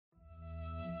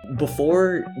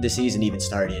before the season even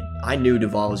started, I knew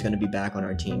Duvall was going to be back on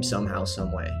our team somehow,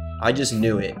 some way. I just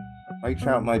knew it. Mike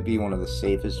Trout might be one of the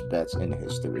safest bets in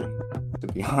history, to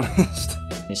be honest.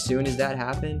 As soon as that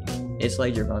happened, it's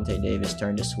like Gervonta Davis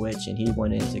turned a switch and he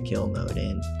went into kill mode.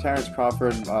 And Terrence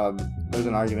Crawford, there's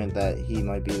an argument that he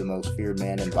might be the most feared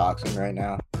man in boxing right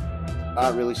now.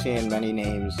 Not really seeing many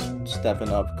names stepping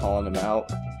up, calling him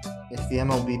out. If the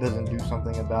MLB doesn't do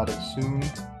something about it soon,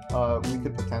 we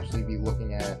could potentially be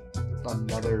looking at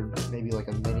another, maybe like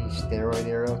a mini steroid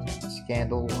era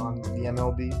scandal on the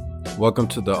MLB. Welcome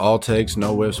to the All Takes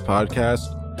No Whiffs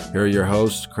podcast. Here are your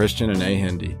hosts, Christian and A.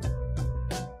 Hindi.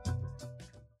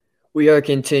 We are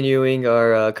continuing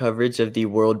our coverage of the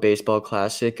World Baseball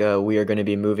Classic. We are going to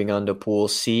be moving on to Pool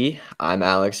C. I'm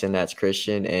Alex, and that's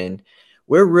Christian, and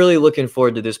we're really looking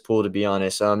forward to this pool, to be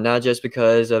honest. Not just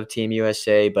because of Team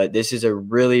USA, but this is a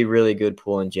really, really good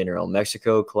pool in general.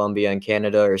 Mexico, Colombia, and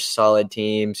Canada are solid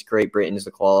teams. Great Britain's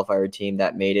the qualifier team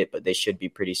that made it, but they should be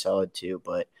pretty solid too.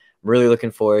 But I'm really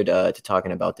looking forward to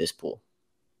talking about this pool.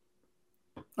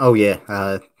 Oh,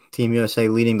 yeah. Team USA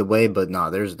leading the way, but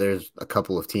no, there's a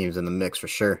couple of teams in the mix for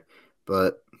sure.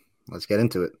 But let's get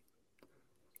into it.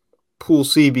 Pool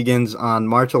C begins on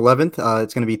March 11th.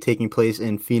 It's going to be taking place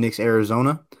in Phoenix,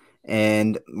 Arizona.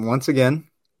 And once again,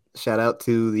 shout out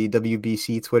to the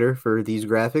WBC Twitter for these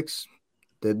graphics.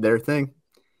 Did their thing.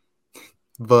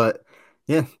 But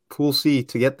yeah, Pool C,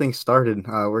 to get things started,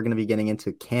 we're going to be getting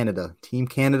into Canada. Team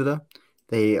Canada,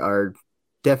 they are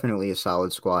definitely a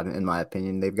solid squad, in my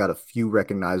opinion. They've got a few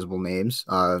recognizable names.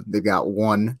 They've got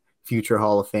one future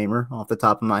Hall of Famer off the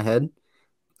top of my head.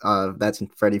 That's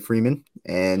Freddie Freeman.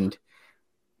 And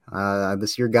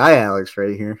this is your guy, Alex,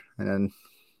 right here. And then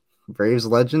Braves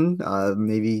legend,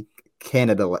 maybe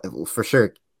Canada, for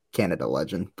sure Canada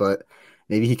legend, but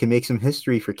maybe he can make some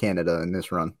history for Canada in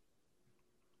this run.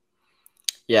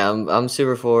 Yeah, I'm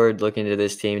super forward looking to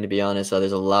this team, to be honest.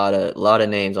 There's a lot of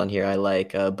names on here I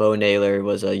like. Bo Naylor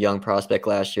was a young prospect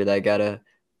last year that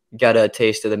got a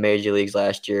taste of the major leagues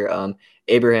last year.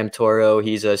 Abraham Toro,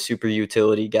 he's a super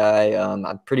utility guy.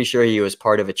 I'm pretty sure he was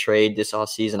part of a trade this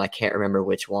offseason. I can't remember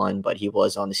which one, but he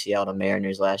was on the Seattle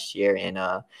Mariners last year. And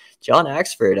John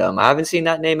Axford, I haven't seen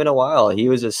that name in a while. He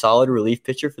was a solid relief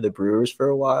pitcher for the Brewers for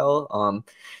a while.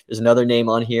 There's another name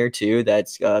on here, too,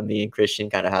 that's me and Christian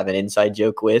kind of have an inside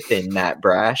joke with, and Matt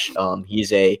Brash.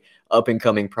 He's a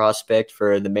up-and-coming prospect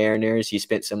for the Mariners. He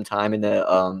spent some time in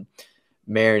the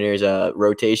Mariners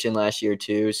rotation last year,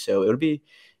 too, so it'll be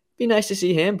nice to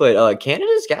see him. But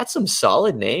Canada's got some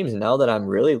solid names now that I'm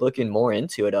really looking more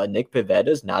into it. Nick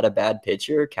Pivetta's not a bad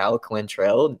pitcher. Cal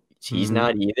Quantrill, he's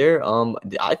not either.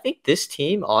 I think this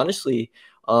team, honestly,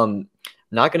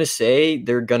 not going to say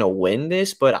they're going to win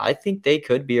this, but I think they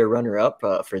could be a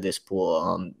runner-up for this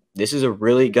pool. This is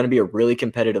going to be a really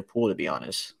competitive pool, to be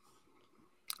honest.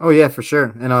 Oh, yeah, for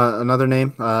sure. And another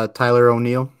name, Tyler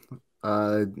O'Neill.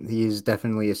 He's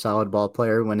definitely a solid ball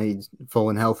player when he's full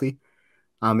and healthy.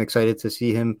 I'm excited to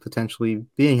see him potentially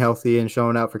being healthy and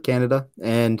showing out for Canada.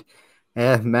 And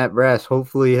Matt Brash,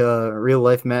 hopefully real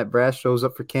life Matt Brash shows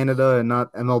up for Canada and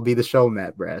not MLB The Show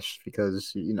Matt Brash,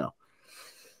 because, you know.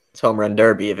 It's home run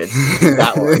derby if it's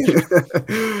that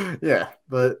one. Yeah,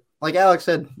 but like Alex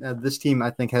said, this team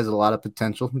I think has a lot of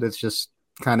potential. That's just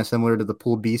kind of similar to the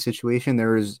Pool B situation.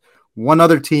 There is one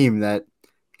other team that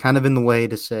kind of in the way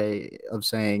of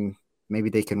saying maybe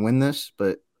they can win this,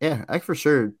 but yeah, I for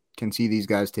sure can see these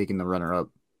guys taking the runner-up.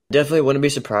 Definitely wouldn't be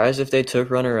surprised if they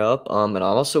took runner-up, and I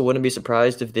also wouldn't be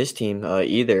surprised if this team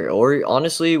either, or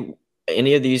honestly,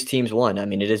 any of these teams won. I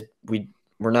mean,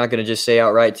 we're not going to just say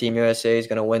outright Team USA is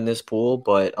going to win this pool,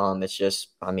 but it's just,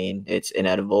 I mean, it's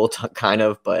inevitable, kind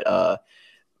of, but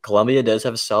Colombia does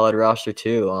have a solid roster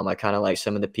too. I kind of like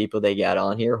some of the people they got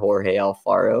on here. Jorge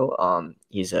Alfaro,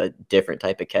 he's a different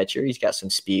type of catcher. He's got some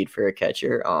speed for a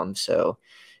catcher, so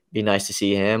be nice to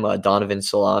see him. Donovan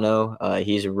Solano,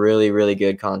 he's a really, really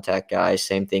good contact guy.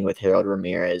 Same thing with Harold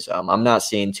Ramirez. I'm not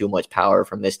seeing too much power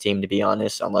from this team, to be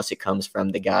honest, unless it comes from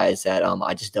the guys that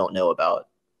I just don't know about.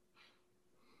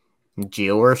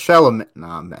 Gio Urshela. No,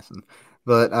 I'm messing.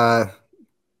 But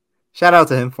shout out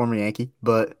to him, former Yankee.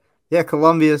 But yeah,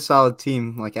 Colombia, solid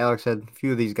team. Like Alex said, a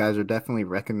few of these guys are definitely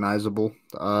recognizable.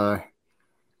 They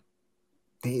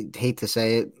hate to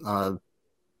say it,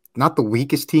 not the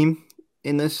weakest team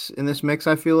in this mix,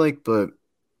 I feel like, but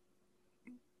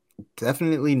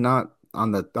definitely not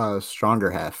on the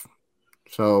stronger half.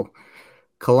 So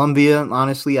Colombia,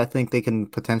 honestly, I think they can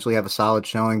potentially have a solid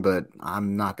showing, but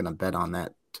I'm not going to bet on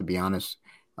that, to be honest.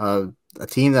 A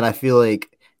team that I feel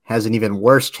like has an even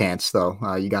worse chance, though.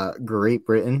 You got Great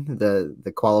Britain,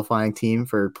 the qualifying team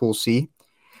for Pool C.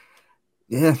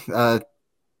 Yeah,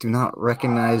 do not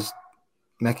recognize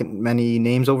many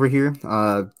names over here.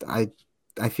 I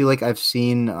feel like I've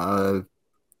seen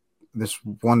this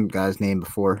one guy's name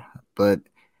before, but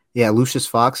yeah, Lucius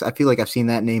Fox. I feel like I've seen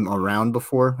that name around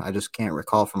before. I just can't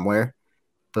recall from where.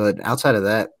 But outside of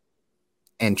that,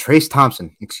 and Trace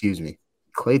Thompson, excuse me,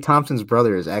 Klay Thompson's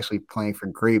brother is actually playing for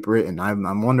Great Britain.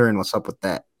 I'm wondering what's up with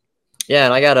that. Yeah,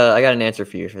 and I got an answer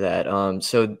for you for that.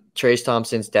 So Trace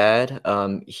Thompson's dad,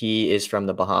 he is from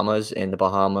the Bahamas, and the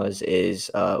Bahamas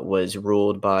was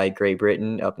ruled by Great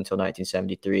Britain up until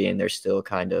 1973, and they're still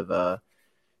kind of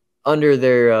under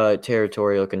their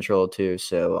territorial control too.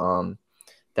 So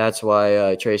that's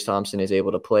why Trace Thompson is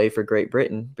able to play for Great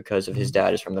Britain because of his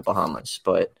dad is from the Bahamas.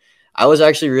 But I was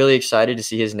actually really excited to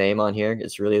see his name on here.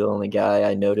 It's really the only guy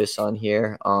I noticed on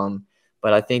here.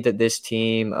 But I think that this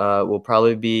team will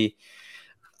probably be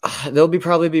they'll be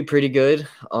probably be pretty good.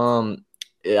 I'm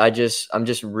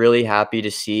just really happy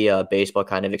to see baseball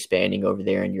kind of expanding over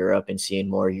there in Europe and seeing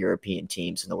more European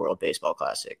teams in the World Baseball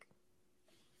Classic.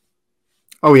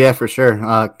 Oh yeah, for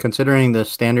sure. Considering the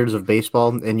standards of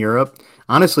baseball in Europe,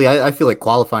 honestly, I feel like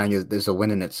qualifying is a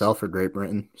win in itself for Great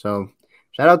Britain. So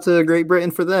shout out to Great Britain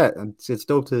for that. It's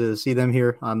dope to see them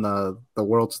here on the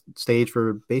world stage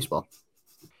for baseball.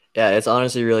 Yeah, it's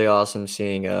honestly really awesome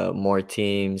seeing more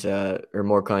teams or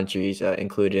more countries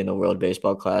included in the World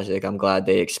Baseball Classic. I'm glad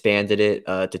they expanded it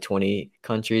to 20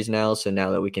 countries now. So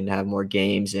now that we can have more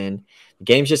games, and the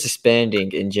game's just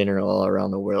expanding in general all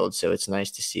around the world. So it's nice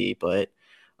to see. But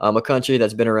a country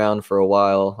that's been around for a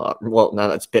while, well, not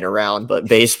that's been around, but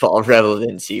baseball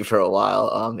relevancy for a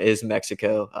while is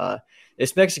Mexico.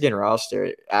 This Mexican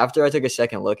roster, after I took a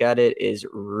second look at it, is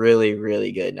really,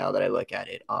 really good now that I look at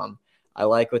it. I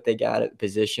like what they got at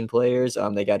position players.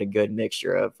 They got a good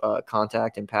mixture of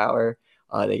contact and power.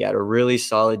 They got a really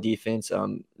solid defense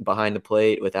behind the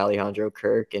plate with Alejandro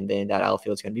Kirk, and then that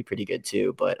outfield's going to be pretty good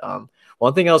too. But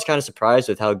one thing I was kind of surprised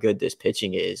with how good this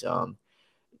pitching is.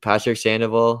 Patrick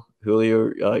Sandoval,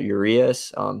 Julio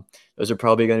Urias, those are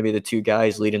probably going to be the two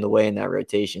guys leading the way in that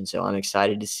rotation. So I'm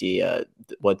excited to see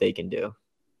what they can do.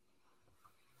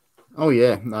 Oh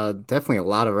yeah, definitely a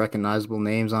lot of recognizable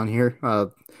names on here.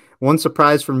 One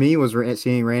surprise for me was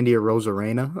seeing Randy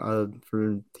Arozarena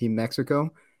for Team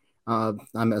Mexico.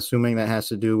 I'm assuming that has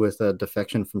to do with a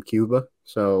defection from Cuba.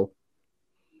 So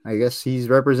I guess he's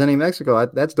representing Mexico.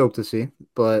 That's dope to see.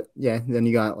 But yeah, then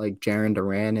you got like Jarren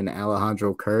Duran and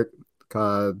Alejandro Kirk.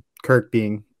 Kirk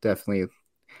being definitely a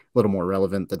little more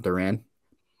relevant than Duran.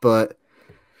 But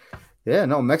yeah,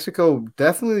 no, Mexico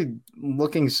definitely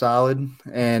looking solid.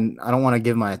 And I don't want to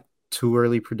give my too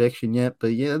early prediction yet,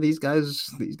 but yeah, these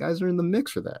guys are in the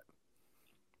mix for that.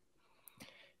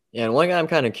 Yeah, and one guy I'm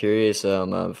kind of curious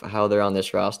of how they're on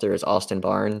this roster is Austin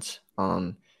Barnes.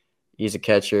 He's a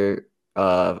catcher.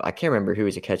 I can't remember who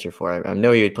he's a catcher for. I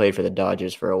know he had played for the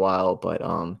Dodgers for a while, but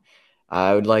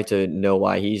I would like to know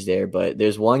why he's there. But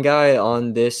there's one guy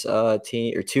on this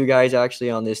team, or two guys actually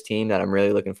on this team that I'm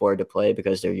really looking forward to play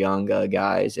because they're young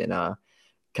guys and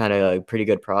kind of pretty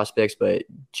good prospects. But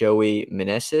Joey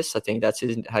Meneses, I think that's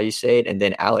how you say it, and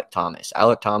then Alek Thomas.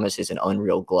 Alek Thomas is an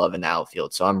unreal glove in the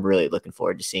outfield, so I'm really looking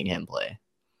forward to seeing him play.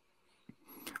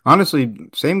 Honestly,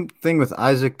 same thing with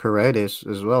Isaac Paredes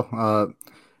as well.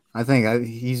 I think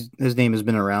his name has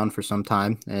been around for some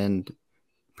time, and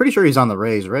pretty sure he's on the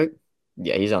Rays, right?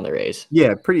 Yeah, he's on the Rays.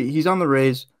 Yeah, he's on the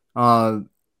Rays. He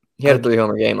had a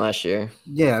 3-homer game last year.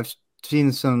 Yeah, I've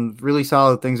seen some really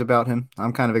solid things about him.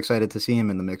 I'm kind of excited to see him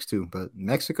in the mix too. But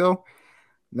Mexico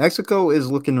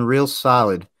is looking real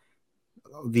solid.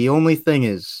 The only thing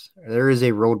is there is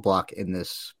a roadblock in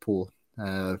this pool.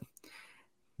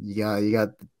 You got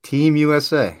Team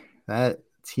USA. That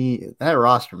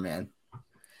roster, man.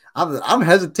 I'm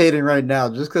hesitating right now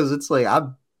just because it's like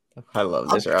I love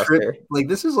this roster. Like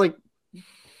this is like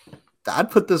I'd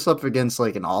put this up against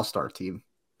like an all-star team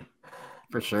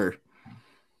for sure.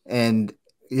 And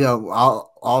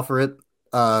I'll offer it.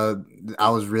 I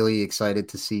was really excited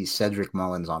to see Cedric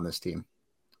Mullins on this team.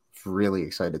 Really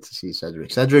excited to see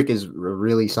Cedric. Cedric is a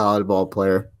really solid ball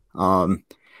player.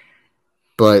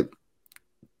 But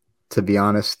to be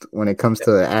honest, when it comes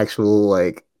to actual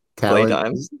like talent,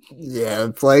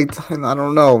 play time, I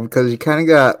don't know, because you kind of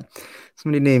got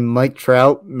somebody named Mike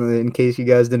Trout. In case you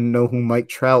guys didn't know who Mike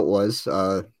Trout was,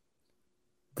 the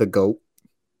GOAT.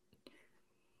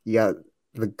 You got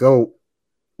the GOAT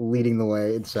leading the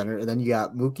way in center, and then you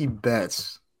got Mookie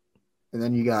Betts, and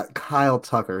then you got Kyle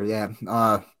Tucker.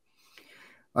 Yeah.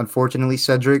 Unfortunately,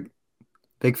 Cedric,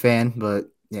 big fan, but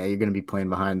yeah, you're going to be playing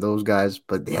behind those guys.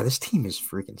 But yeah, this team is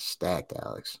freaking stacked,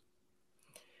 Alex.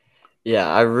 Yeah,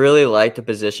 I really like the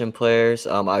position players.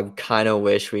 I kind of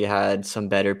wish we had some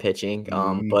better pitching.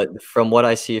 Mhm. But from what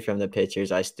I see from the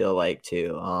pitchers, I still like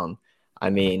to. I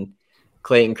mean,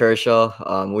 Clayton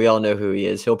Kershaw. We all know who he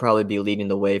is. He'll probably be leading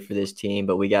the way for this team.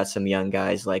 But we got some young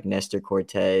guys like Nestor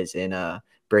Cortez and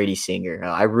Brady Singer.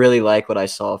 I really like what I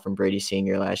saw from Brady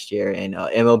Singer last year, and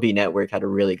MLB Network had a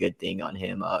really good thing on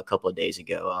him a couple of days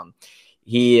ago.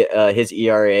 His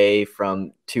ERA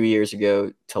from 2 years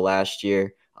ago to last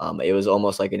year. It was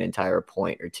almost like an entire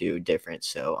point or two difference.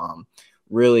 So,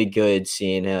 really good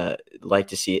seeing, like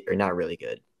to see, or not really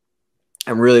good.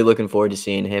 I'm really looking forward to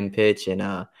seeing him pitch. And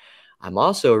I'm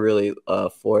also really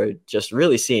forward just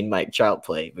really seeing Mike Trout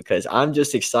play because I'm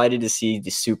just excited to see the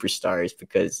superstars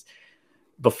because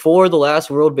before the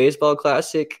last World Baseball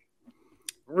Classic,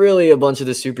 really a bunch of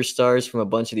the superstars from a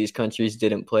bunch of these countries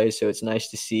didn't play. So it's nice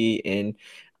to see. And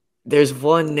there's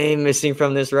one name missing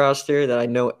from this roster that I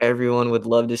know everyone would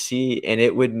love to see, and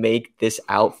it would make this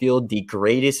outfield the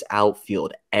greatest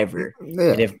outfield ever. And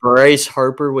Yeah. if Bryce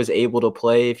Harper was able to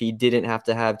play, if he didn't have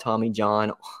to have Tommy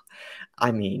John,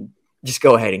 I mean, just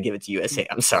go ahead and give it to USA.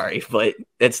 I'm sorry, but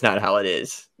that's not how it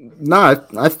is. No,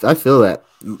 I feel that.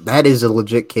 That is a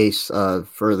legit case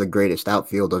for the greatest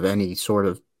outfield of any sort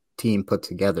of team put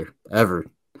together ever.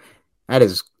 That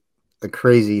is a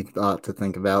crazy thought to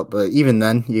think about. But even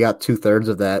then, you got 2/3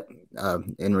 of that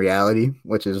in reality,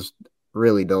 which is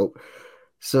really dope.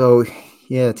 So,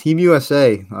 yeah, Team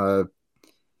USA.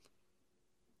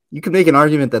 You could make an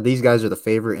argument that these guys are the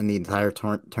favorite in the entire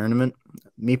tournament.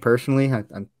 Me personally,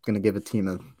 I'm going to give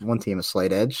one team a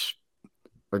slight edge.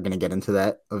 We're going to get into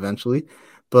that eventually,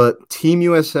 but Team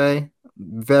USA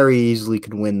very easily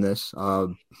could win this.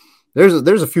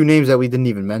 There's a few names that we didn't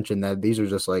even mention that these are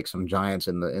just like some giants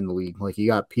in the league. Like you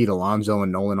got Pete Alonso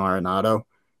and Nolan Arenado,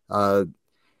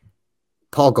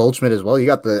 Paul Goldschmidt as well. You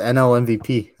got the NL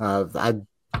MVP. I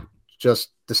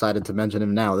just decided to mention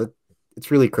him now.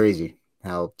 It's really crazy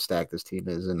how stacked this team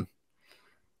is, and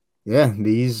yeah,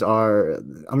 these are.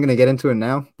 I'm gonna get into it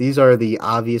now. These are the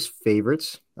obvious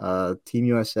favorites. Team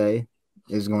USA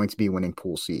is going to be winning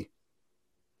Pool C.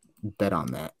 Bet on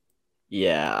that.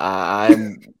 Yeah,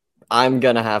 I'm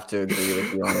gonna have to agree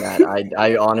with you on that.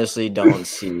 I honestly don't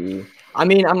see. I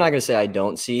mean, I'm not gonna say I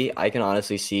don't see. I can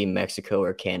honestly see Mexico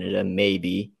or Canada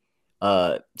maybe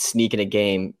sneaking a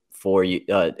game for you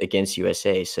against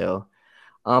USA. So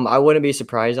I wouldn't be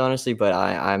surprised honestly, but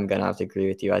I'm gonna have to agree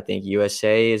with you. I think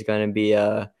USA is gonna be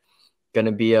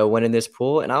winning this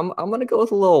pool, and I'm gonna go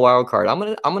with a little wild card. I'm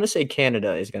gonna say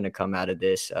Canada is gonna come out of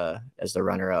this as the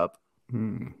runner up.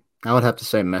 I would have to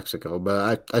say Mexico,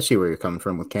 but I see where you're coming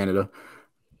from with Canada.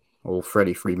 Old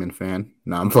Freddie Freeman fan.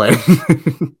 No, I'm playing.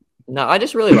 No, I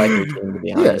just really like their team to be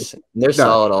Yeah, honest. They're no,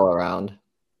 solid all around.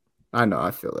 I know.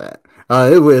 I feel that.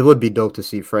 It would be dope to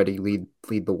see Freddie lead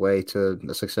the way to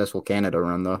a successful Canada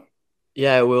run, though.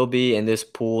 Yeah, it will be. And this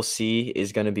Pool C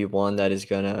is going to be one that is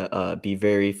going to be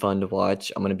very fun to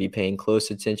watch. I'm going to be paying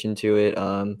close attention to it.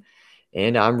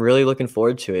 And I'm really looking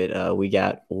forward to it. We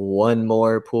got one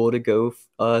more pool to go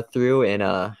through,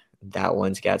 and that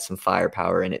one's got some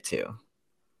firepower in it too.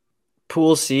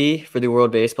 Pool C for the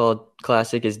World Baseball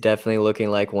Classic is definitely looking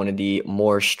like one of the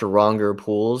more stronger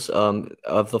pools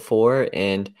of the four,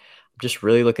 and I'm just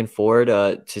really looking forward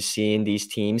to seeing these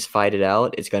teams fight it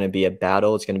out. It's going to be a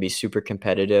battle. It's going to be super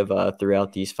competitive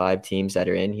throughout these 5 teams that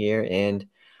are in here, and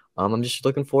I'm just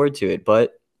looking forward to it.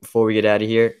 But before we get out of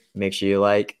here, make sure you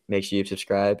like, make sure you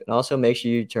subscribe, and also make sure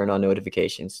you turn on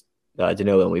notifications to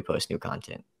know when we post new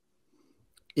content.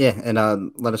 Yeah,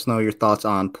 and let us know your thoughts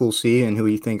on Pool C and who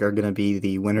you think are going to be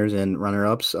the winners and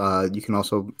runner-ups. You can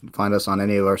also find us on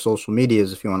any of our social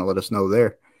medias if you want to let us know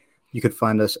there. You could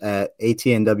find us at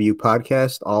ATNW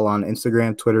Podcast, all on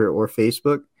Instagram, Twitter, or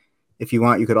Facebook. If you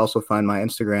want, you could also find my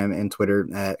Instagram and Twitter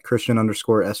at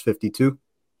Christian_S52.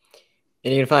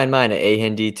 And you can find mine at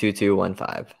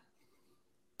ahindy2215.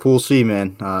 Pool C,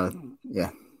 man. Yeah,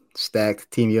 stacked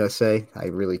Team USA. I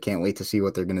really can't wait to see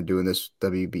what they're going to do in this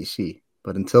WBC.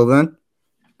 But until then,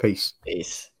 peace.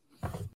 Peace.